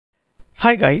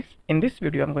Hi guys, in this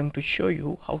video I'm going to show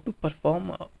you how to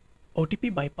perform a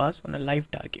OTP bypass on a live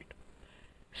target.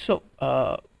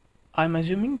 I'm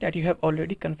assuming that you have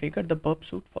already configured the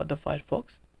Burpsuite for the Firefox,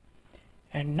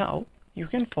 and now you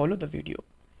can follow the video.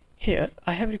 Here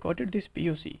I have recorded this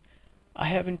POC. I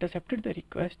have intercepted the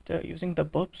request using the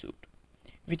Burpsuite,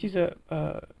 which is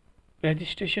a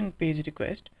registration page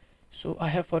request. So I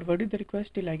have forwarded the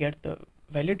request till I get the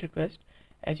valid request.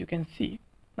 As you can see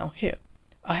now here,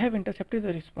 I have intercepted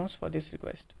the response for this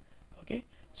request. Okay,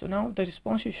 so now the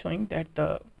response is showing that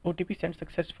the OTP sent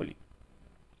successfully.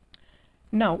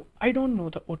 Now I don't know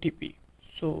the OTP,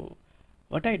 so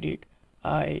what I did,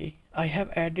 I have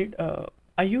added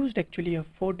I used actually a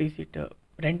 4-digit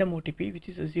random OTP, which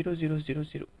is a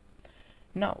 0000.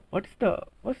 Now what's the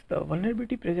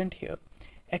vulnerability present here?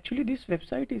 Actually this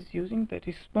website is using the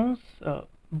response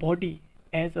body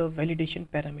as a validation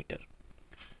parameter.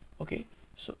 Okay,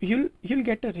 so you'll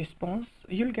get a response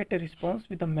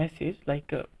with a message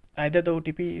like either the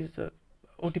OTP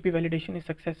validation is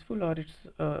successful, or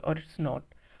it's not,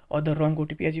 or the wrong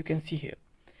OTP, as you can see here.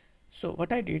 So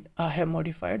what I did, I have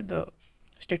modified the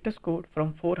status code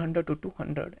from 400 to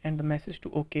 200 and the message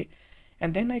to OK,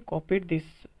 and then I copied this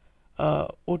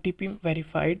OTP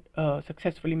verified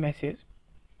successfully message.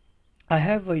 I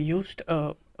have used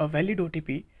a valid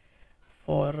OTP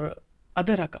for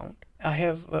other account.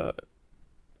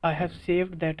 I have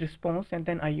saved that response, and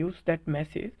then I use that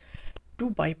message to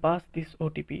bypass this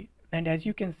OTP, and as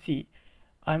you can see,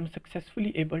 I'm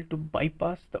successfully able to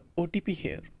bypass the OTP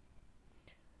here.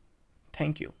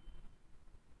 Thank you.